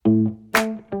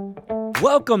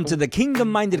Welcome to the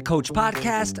Kingdom Minded Coach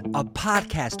Podcast, a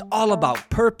podcast all about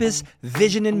purpose,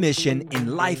 vision, and mission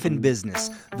in life and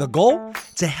business. The goal?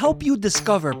 To help you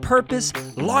discover purpose,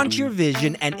 launch your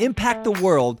vision, and impact the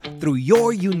world through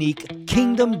your unique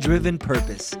kingdom-driven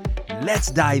purpose. Let's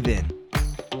dive in.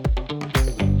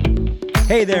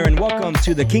 Hey there, and welcome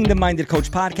to the Kingdom Minded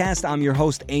Coach Podcast. I'm your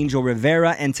host, Angel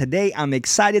Rivera, and today I'm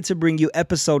excited to bring you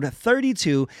episode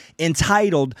 32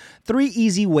 entitled 3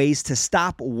 Easy Ways to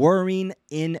Stop Worrying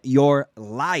in Your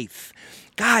Life.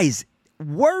 Guys,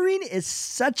 worrying is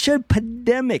such a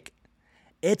pandemic.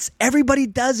 Everybody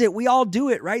does it. We all do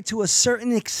it, right? To a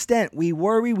certain extent. We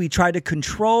worry, we try to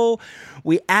control,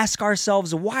 we ask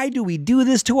ourselves, why do we do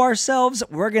this to ourselves?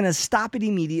 We're going to stop it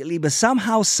immediately, but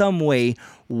somehow, some way,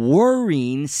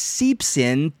 worrying seeps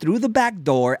in through the back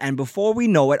door, and before we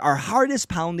know it, our heart is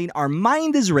pounding, our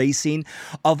mind is racing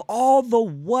of all the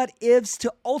what ifs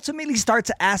to ultimately start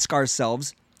to ask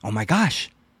ourselves, oh my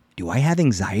gosh, do I have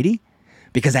anxiety?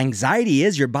 Because anxiety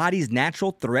is your body's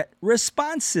natural threat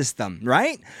response system,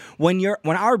 right? When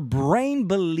our brain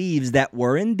believes that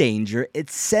we're in danger, it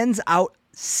sends out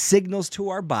signals to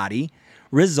our body,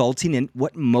 resulting in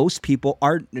what most people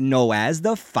know as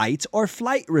the fight or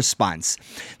flight response.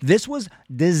 This was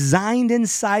designed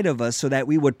inside of us so that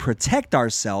we would protect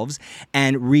ourselves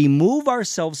and remove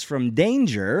ourselves from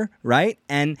danger, right?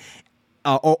 And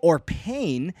or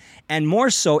pain, and more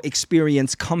so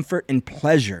experience comfort and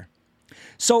pleasure.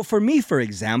 So for me, for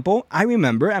example, I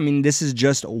remember, this is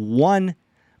just one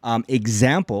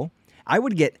example. I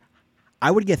would get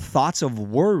thoughts of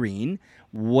worrying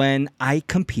when I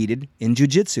competed in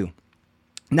jiu-jitsu.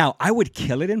 Now, I would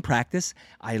kill it in practice.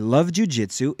 I love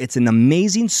jiu-jitsu. It's an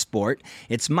amazing sport.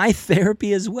 It's my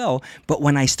therapy as well. But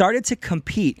when I started to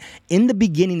compete, in the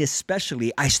beginning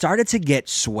especially, I started to get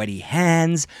sweaty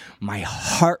hands. My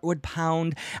heart would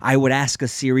pound. I would ask a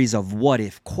series of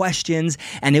what-if questions,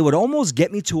 and it would almost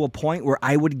get me to a point where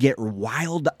I would get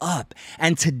riled up.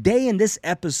 And today in this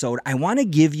episode, I want to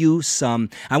give you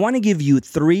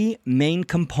 3 main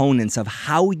components of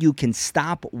how you can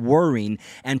stop worrying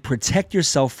and protect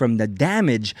yourself from the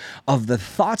damage of the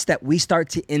thoughts that we start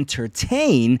to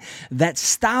entertain that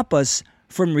stop us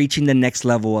from reaching the next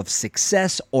level of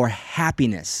success or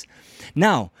happiness.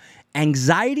 Now,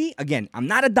 anxiety, again, I'm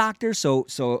not a doctor, so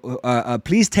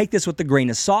please take this with a grain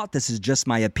of salt. This is just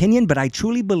my opinion, but I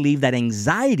truly believe that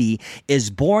anxiety is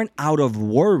born out of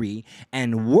worry,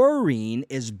 and worrying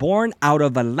is born out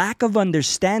of a lack of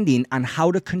understanding on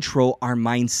how to control our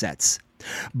mindsets.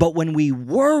 But when we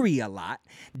worry a lot,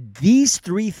 these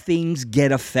 3 things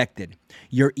get affected: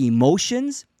 your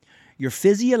emotions, your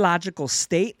physiological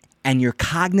state, and your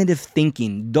cognitive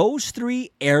thinking. Those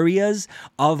 3 areas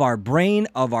of our brain,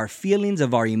 of our feelings,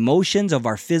 of our emotions, of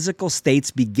our physical states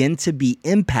begin to be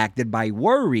impacted by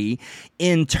worry,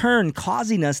 in turn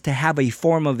causing us to have a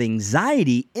form of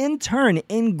anxiety, in turn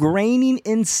ingraining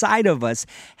inside of us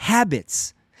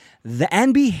habits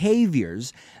and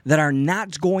behaviors that are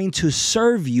not going to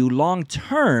serve you long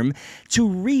term to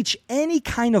reach any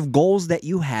kind of goals that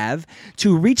you have,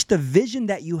 to reach the vision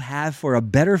that you have for a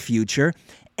better future.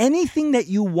 Anything that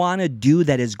you want to do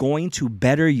that is going to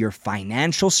better your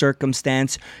financial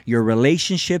circumstance, your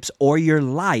relationships, or your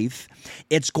life,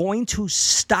 it's going to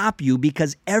stop you,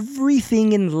 because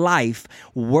everything in life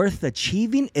worth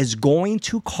achieving is going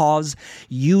to cause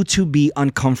you to be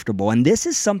uncomfortable. And this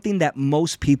is something that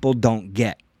most people don't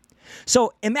get.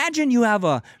 So imagine you have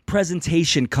a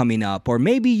presentation coming up, or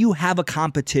maybe you have a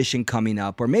competition coming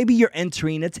up, or maybe you're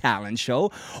entering a talent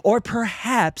show, or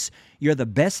perhaps you're the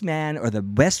best man or the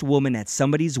best woman at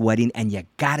somebody's wedding and you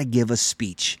gotta give a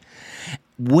speech.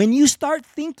 When you start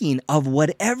thinking of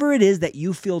whatever it is that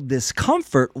you feel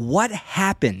discomfort, what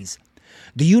happens?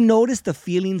 Do you notice the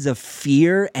feelings of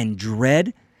fear and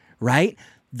dread, right?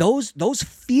 Those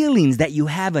feelings that you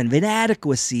have of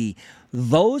inadequacy,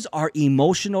 those are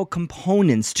emotional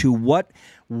components to what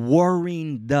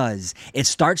worrying does. It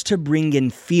starts to bring in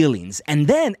feelings. And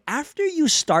then after you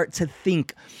start to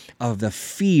think of the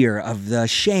fear, of the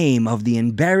shame, of the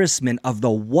embarrassment, of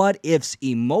the what ifs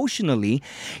emotionally,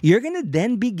 you're going to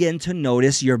then begin to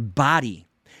notice your body.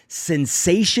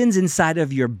 Sensations inside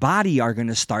of your body are going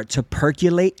to start to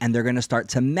percolate, and they're going to start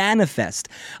to manifest.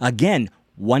 Again,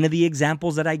 one of the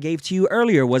examples that I gave to you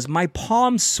earlier was my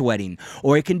palms sweating,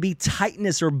 or it can be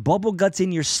tightness or bubble guts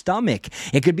in your stomach.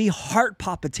 It could be heart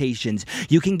palpitations.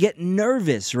 You can get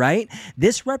nervous, right?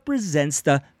 This represents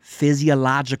the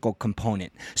physiological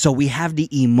component. So we have the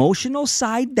emotional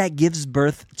side that gives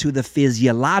birth to the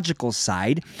physiological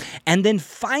side. And then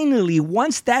finally,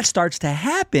 once that starts to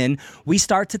happen, we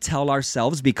start to tell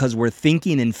ourselves, because we're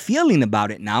thinking and feeling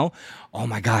about it now, oh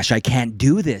my gosh, I can't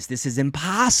do this. This is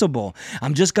impossible.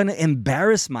 I'm just going to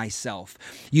embarrass myself.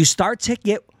 You start to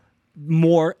get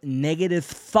more negative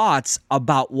thoughts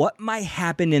about what might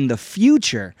happen in the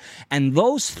future. And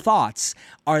those thoughts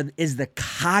is the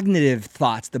cognitive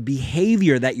thoughts, the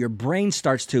behavior that your brain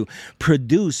starts to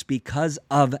produce because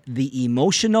of the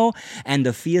emotional and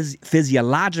the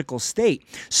physiological state.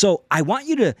 So I want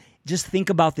you to just think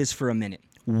about this for a minute.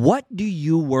 What do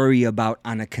you worry about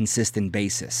on a consistent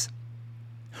basis?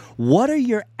 What are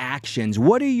your actions?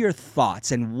 What are your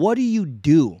thoughts? And what do you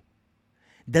do?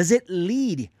 Does it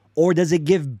lead or does it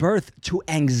give birth to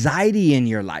anxiety in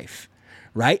your life,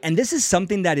 right? And this is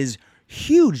something that is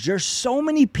huge. There's so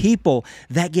many people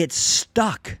that get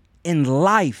stuck in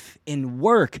life, in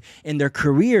work, in their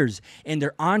careers, in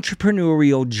their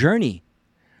entrepreneurial journey,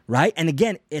 right? And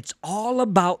again, it's all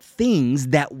about things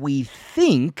that we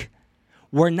think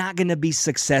we're not going to be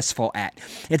successful at.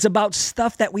 It's about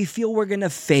stuff that we feel we're going to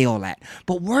fail at.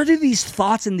 But where do these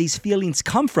thoughts and these feelings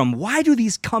come from? Why do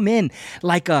these come in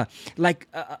like a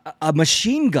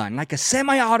machine gun, like a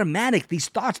semi-automatic? These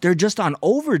thoughts, they're just on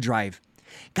overdrive.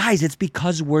 Guys, it's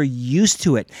because we're used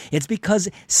to it. It's because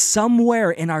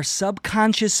somewhere in our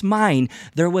subconscious mind,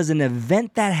 there was an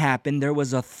event that happened. There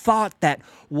was a thought that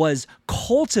was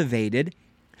cultivated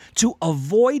to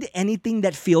avoid anything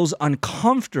that feels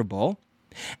uncomfortable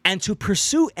and to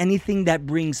pursue anything that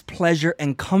brings pleasure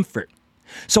and comfort.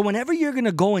 So whenever you're going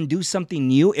to go and do something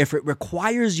new, if it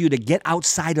requires you to get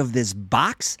outside of this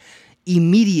box,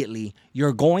 immediately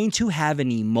you're going to have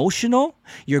an emotional,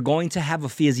 you're going to have a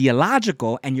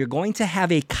physiological, and you're going to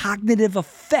have a cognitive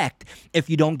effect if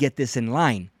you don't get this in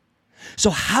line. So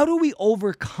how do we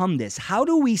overcome this? How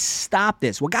do we stop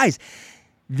this? Well, guys,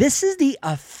 this is the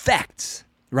effects.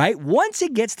 Right? Once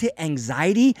it gets to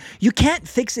anxiety, you can't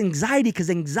fix anxiety because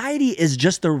anxiety is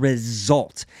just a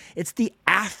result. It's the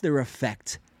after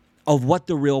effect of what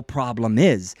the real problem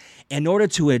is. In order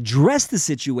to address the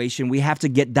situation, we have to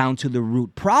get down to the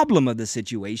root problem of the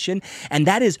situation, and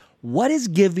that is what is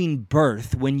giving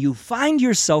birth when you find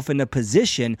yourself in a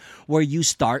position where you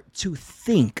start to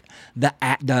think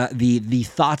the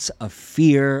thoughts of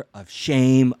fear, of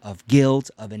shame, of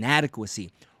guilt, of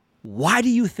inadequacy. Why do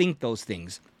you think those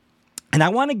things? And I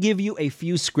want to give you a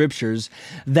few scriptures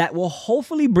that will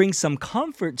hopefully bring some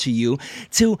comfort to you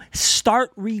to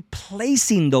start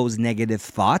replacing those negative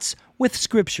thoughts with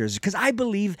scriptures, because I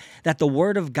believe that the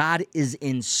Word of God is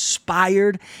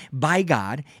inspired by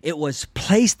God. It was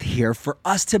placed here for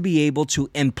us to be able to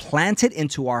implant it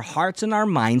into our hearts and our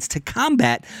minds to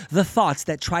combat the thoughts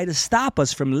that try to stop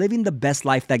us from living the best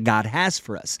life that God has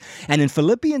for us. And in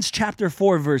Philippians chapter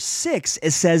 4, verse 6,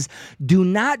 it says, "Do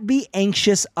not be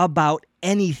anxious about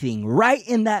anything." Right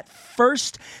in that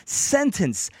first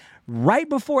sentence, right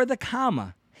before the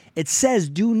comma, it says,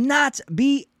 "Do not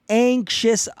be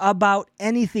anxious about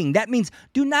anything." That means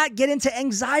do not get into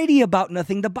anxiety about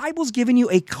nothing. The Bible's giving you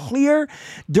a clear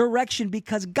direction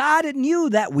because God knew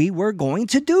that we were going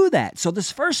to do that. So this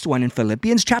first one in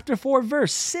Philippians chapter 4,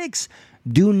 verse 6,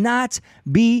 do not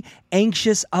be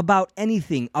anxious about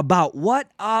anything. About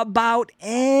what? About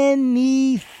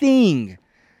anything.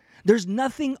 There's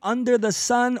nothing under the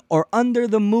sun or under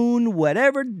the moon,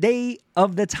 whatever day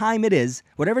of the time it is,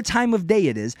 whatever time of day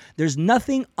it is, there's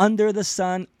nothing under the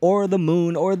sun or the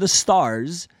moon or the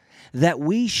stars that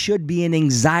we should be in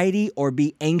anxiety or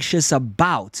be anxious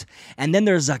about. And then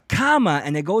there's a comma,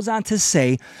 and it goes on to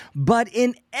say, but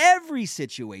in every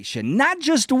situation, not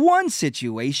just one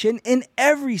situation, in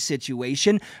every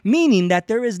situation, meaning that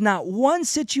there is not one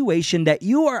situation that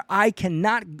you or I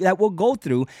that will go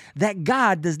through that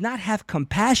God does not have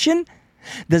compassion,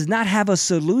 does not have a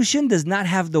solution, does not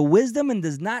have the wisdom, and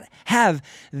does not have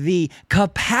the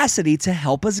capacity to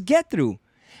help us get through.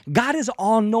 God is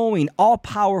all-knowing,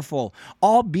 all-powerful,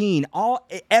 all-being,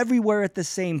 everywhere at the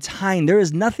same time. There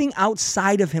is nothing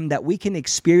outside of him that we can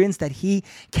experience that he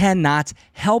cannot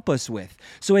help us with.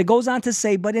 So it goes on to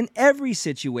say, but in every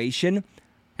situation,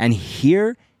 and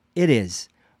here it is,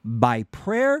 by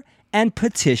prayer and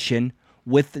petition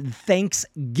with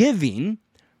thanksgiving,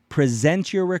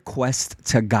 present your request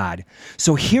to God.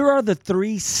 So here are the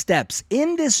 3 steps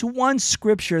in this one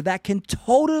scripture that can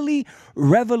totally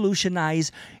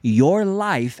revolutionize your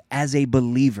life as a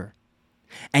believer.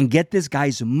 And get this,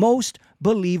 guys, most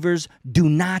believers do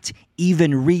not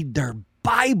even read their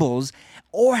Bibles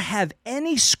or have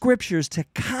any scriptures to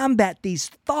combat these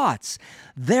thoughts.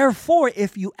 Therefore,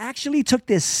 if you actually took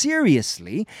this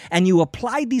seriously and you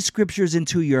applied these scriptures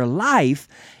into your life,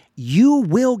 you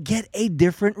will get a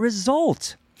different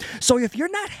result. So if you're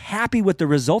not happy with the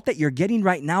result that you're getting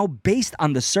right now based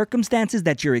on the circumstances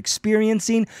that you're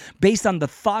experiencing, based on the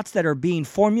thoughts that are being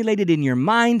formulated in your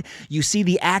mind, you see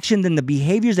the actions and the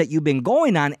behaviors that you've been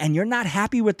going on, and you're not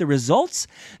happy with the results,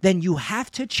 then you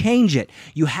have to change it.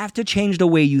 You have to change the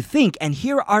way you think. And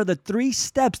here are the 3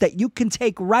 steps that you can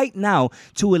take right now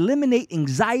to eliminate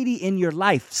anxiety in your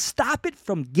life. Stop it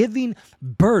from giving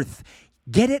birth.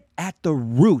 Get it at the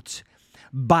root.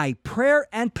 By prayer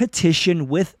and petition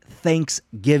with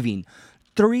thanksgiving.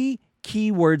 3 key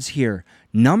words here.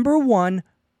 Number 1,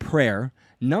 prayer.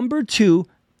 Number 2,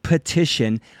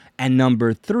 petition. And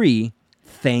number 3,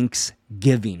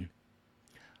 thanksgiving.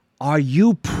 Are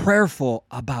you prayerful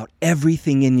about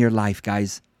everything in your life,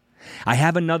 guys? I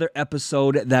have another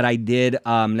episode that I did.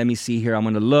 Let me see here. I'm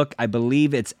going to look. I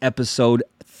believe it's episode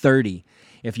 30.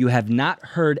 If you have not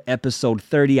heard episode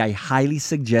 30, I highly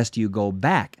suggest you go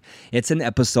back. It's an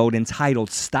episode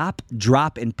entitled Stop,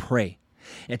 Drop, and Pray.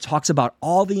 It talks about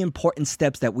all the important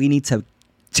steps that we need to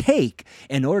take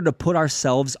in order to put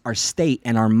ourselves, our state,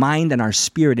 and our mind and our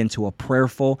spirit into a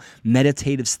prayerful,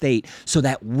 meditative state so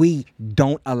that we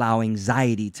don't allow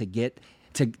anxiety to give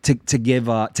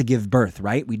birth,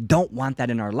 right? We don't want that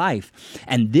in our life.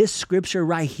 And this scripture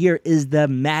right here is the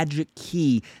magic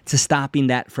key to stopping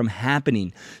that from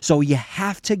happening. So you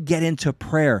have to get into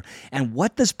prayer. And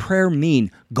what does prayer mean?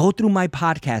 Go through my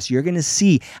podcast. You're going to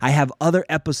see I have other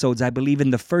episodes. I believe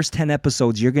in the first 10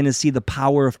 episodes, you're going to see the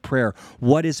power of prayer.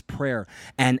 What is prayer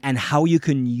and how you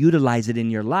can utilize it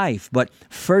in your life. But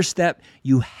first step,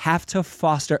 you have to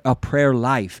foster a prayer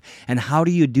life. And how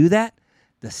do you do that?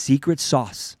 The secret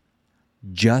sauce.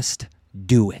 Just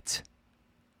do it.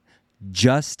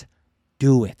 Just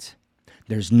do it.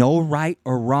 There's no right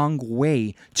or wrong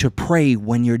way to pray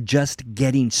when you're just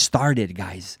getting started,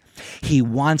 guys. He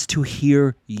wants to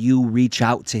hear you reach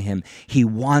out to him. He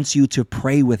wants you to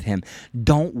pray with him.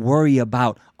 Don't worry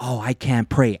about, I can't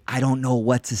pray. I don't know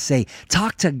what to say.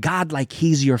 Talk to God like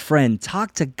he's your friend.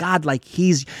 Talk to God like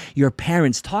he's your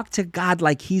parents. Talk to God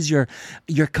like he's your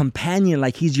companion,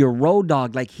 like he's your road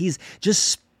dog, like he's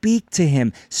just speak to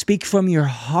him. Speak from your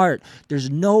heart.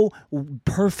 There's no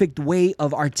perfect way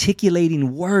of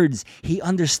articulating words. He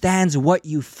understands what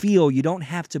you feel. You don't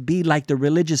have to be like the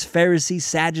religious Pharisees,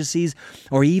 Sadducees,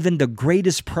 or even the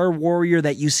greatest prayer warrior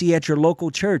that you see at your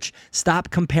local church. Stop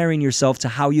comparing yourself to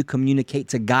how you communicate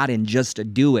to God and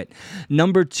just do it.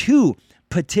 Number 2,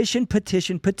 petition,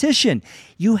 petition, petition.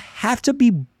 You have to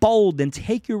be bold and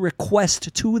take your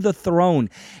request to the throne.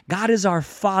 God is our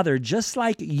Father, just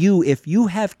like you. If you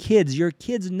have kids, your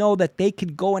kids know that they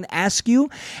could go and ask you,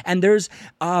 and there's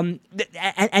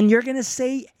and you're gonna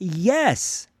say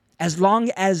yes, as long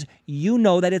as you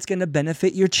know that it's going to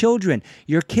benefit your children.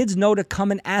 Your kids know to come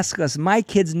and ask us. My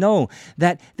kids know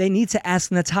that they need to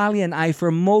ask Natalia and I for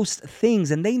most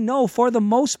things, and they know for the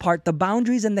most part the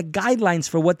boundaries and the guidelines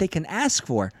for what they can ask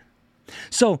for.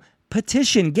 So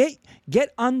petition, get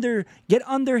under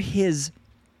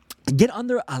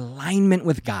alignment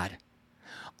with God.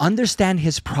 Understand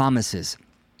his promises.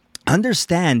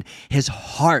 Understand his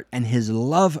heart and his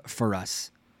love for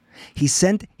us. He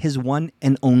sent his one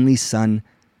and only Son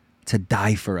to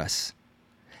die for us.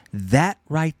 That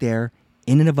right there,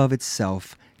 in and of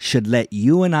itself, should let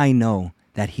you and I know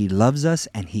that he loves us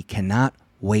and he cannot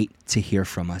wait to hear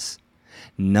from us.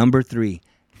 Number 3,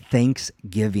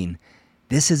 thanksgiving.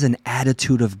 This is an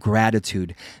attitude of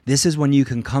gratitude. This is when you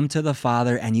can come to the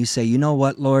Father and you say, you know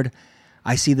what, Lord?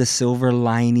 I see the silver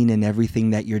lining in everything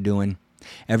that you're doing.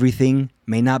 Everything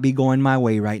may not be going my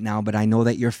way right now, but I know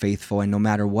that you're faithful. And no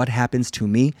matter what happens to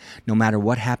me, no matter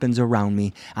what happens around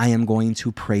me, I am going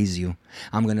to praise you.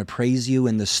 I'm going to praise you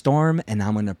in the storm, and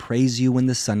I'm going to praise you when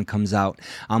the sun comes out.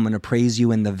 I'm going to praise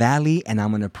you in the valley, and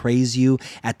I'm going to praise you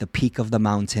at the peak of the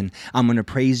mountain. I'm going to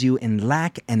praise you in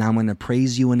lack, and I'm going to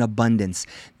praise you in abundance.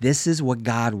 This is what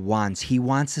God wants. He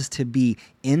wants us to be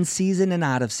in season and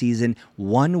out of season,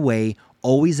 one way,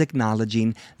 always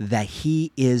acknowledging that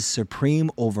he is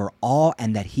supreme over all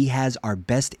and that he has our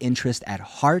best interest at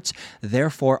heart.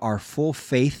 Therefore, our full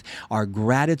faith, our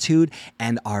gratitude,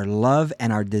 and our love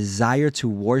and our desire to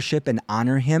worship and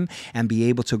honor him and be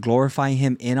able to glorify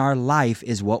him in our life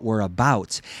is what we're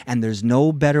about. And there's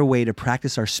no better way to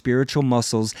practice our spiritual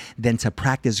muscles than to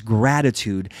practice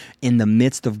gratitude in the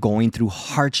midst of going through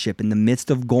hardship, in the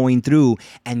midst of going through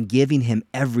and giving him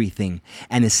everything.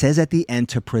 And it says at the end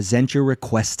to present your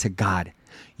request to God.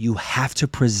 you have to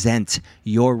present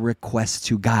your request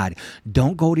to God.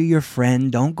 Don't go to your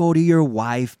friend. Don't go to your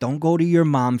wife. Don't go to your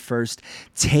mom first.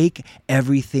 Take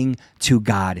everything to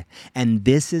God. And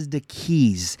this is the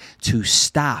keys to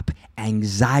stop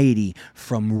anxiety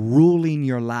from ruling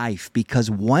your life, because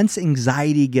once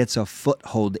anxiety gets a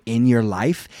foothold in your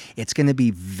life, it's going to be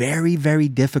very, very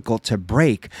difficult to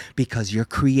break, because you're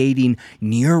creating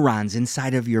neurons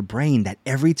inside of your brain that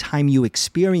every time you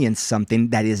experience something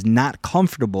that is not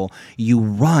comfortable, you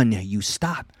run, you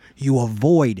stop, you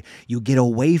avoid, you get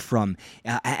away from,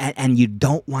 and you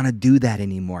don't want to do that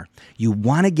anymore. You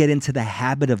want to get into the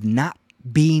habit of not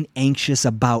being anxious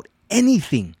about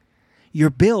anything. Your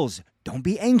bills, don't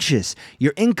be anxious.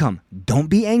 Your income, don't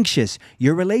be anxious.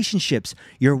 Your relationships,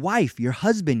 your wife, your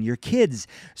husband, your kids,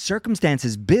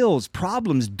 circumstances, bills,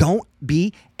 problems, don't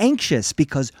be anxious.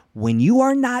 Because when you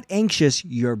are not anxious,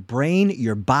 your brain,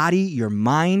 your body, your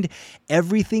mind,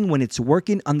 everything, when it's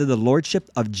working under the lordship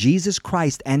of Jesus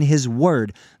Christ and His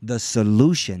Word, the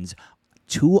solutions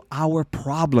to our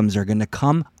problems are going to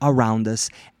come around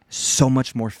us so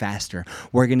much more faster.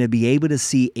 We're going to be able to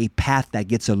see a path that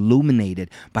gets illuminated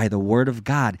by the Word of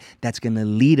God that's going to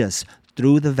lead us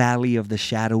through the valley of the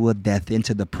shadow of death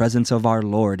into the presence of our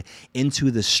Lord,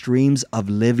 into the streams of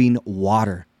living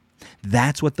water.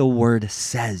 That's what the Word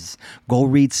says. Go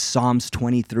read Psalms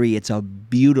 23. It's a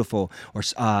beautiful,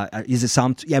 is it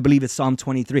Psalm? Yeah, I believe it's Psalm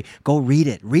 23. Go read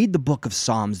it. Read the book of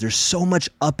Psalms. There's so much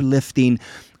uplifting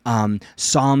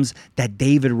Psalms that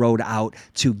David wrote out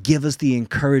to give us the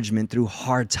encouragement through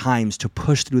hard times, to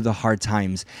push through the hard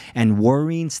times. And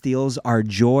worrying steals our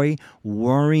joy.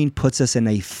 Worrying puts us in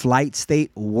a flight state.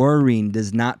 Worrying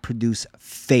does not produce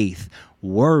faith.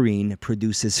 Worrying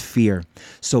produces fear.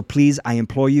 So please, I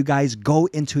implore you guys, go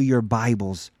into your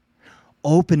Bibles.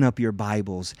 Open up your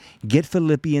Bibles. Get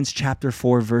Philippians chapter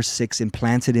 4, verse 6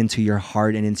 implanted into your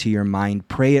heart and into your mind.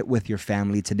 Pray it with your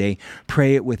family today.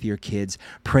 Pray it with your kids.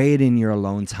 Pray it in your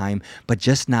alone time. But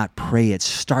just not pray it.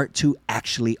 Start to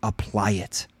actually apply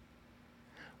it.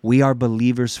 We are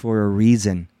believers for a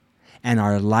reason. And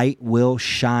our light will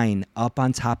shine up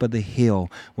on top of the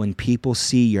hill when people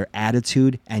see your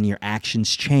attitude and your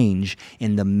actions change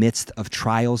in the midst of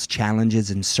trials,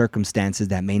 challenges, and circumstances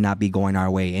that may not be going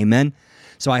our way. Amen?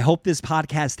 So I hope this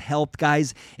podcast helped,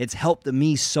 guys. It's helped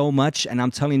me so much. And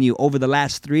I'm telling you, over the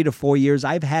last 3 to 4 years,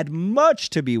 I've had much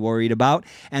to be worried about.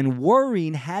 And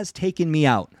worrying has taken me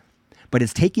out. But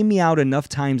it's taken me out enough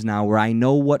times now where I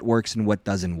know what works and what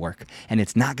doesn't work. And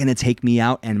it's not going to take me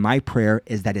out. And my prayer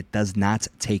is that it does not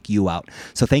take you out.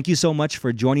 So thank you so much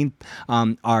for joining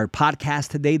our podcast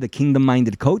today, The Kingdom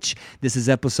Minded Coach. This is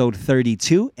episode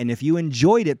 32. And if you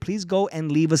enjoyed it, please go and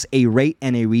leave us a rate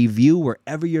and a review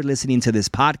wherever you're listening to this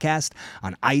podcast,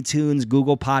 on iTunes,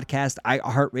 Google Podcast,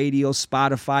 iHeartRadio,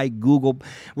 Spotify, Google,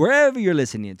 wherever you're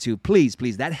listening to. Please,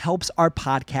 that helps our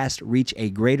podcast reach a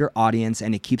greater audience,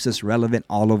 and it keeps us relevant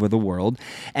all over the world.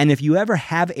 And if you ever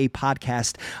have a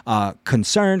podcast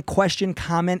concern, question,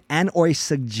 comment, and or a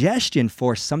suggestion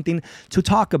for something to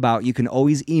talk about, you can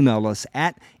always email us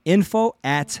at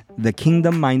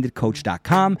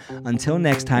info@thekingdommindedcoach.com. Until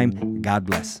next time, God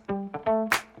bless.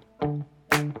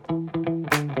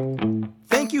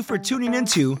 Thank you for tuning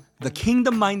into the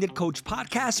Kingdom Minded Coach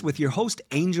podcast with your host,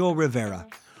 Angel Rivera.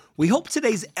 We hope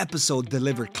today's episode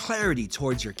delivered clarity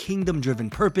towards your kingdom-driven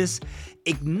purpose,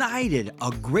 ignited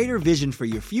a greater vision for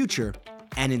your future,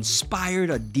 and inspired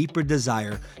a deeper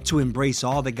desire to embrace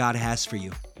all that God has for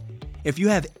you. If you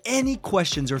have any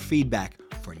questions or feedback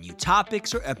for new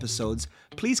topics or episodes,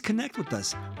 please connect with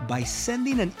us by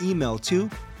sending an email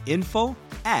to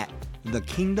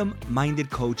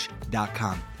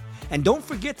info@thekingdommindedcoach.com. And don't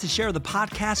forget to share the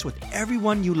podcast with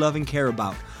everyone you love and care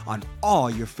about on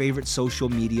all your favorite social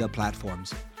media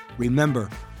platforms. Remember,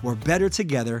 we're better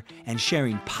together, and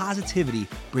sharing positivity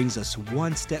brings us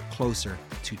one step closer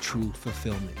to true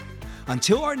fulfillment.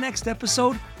 Until our next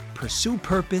episode, pursue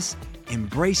purpose,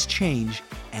 embrace change,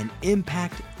 and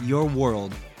impact your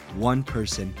world one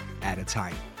person at a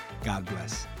time. God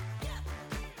bless.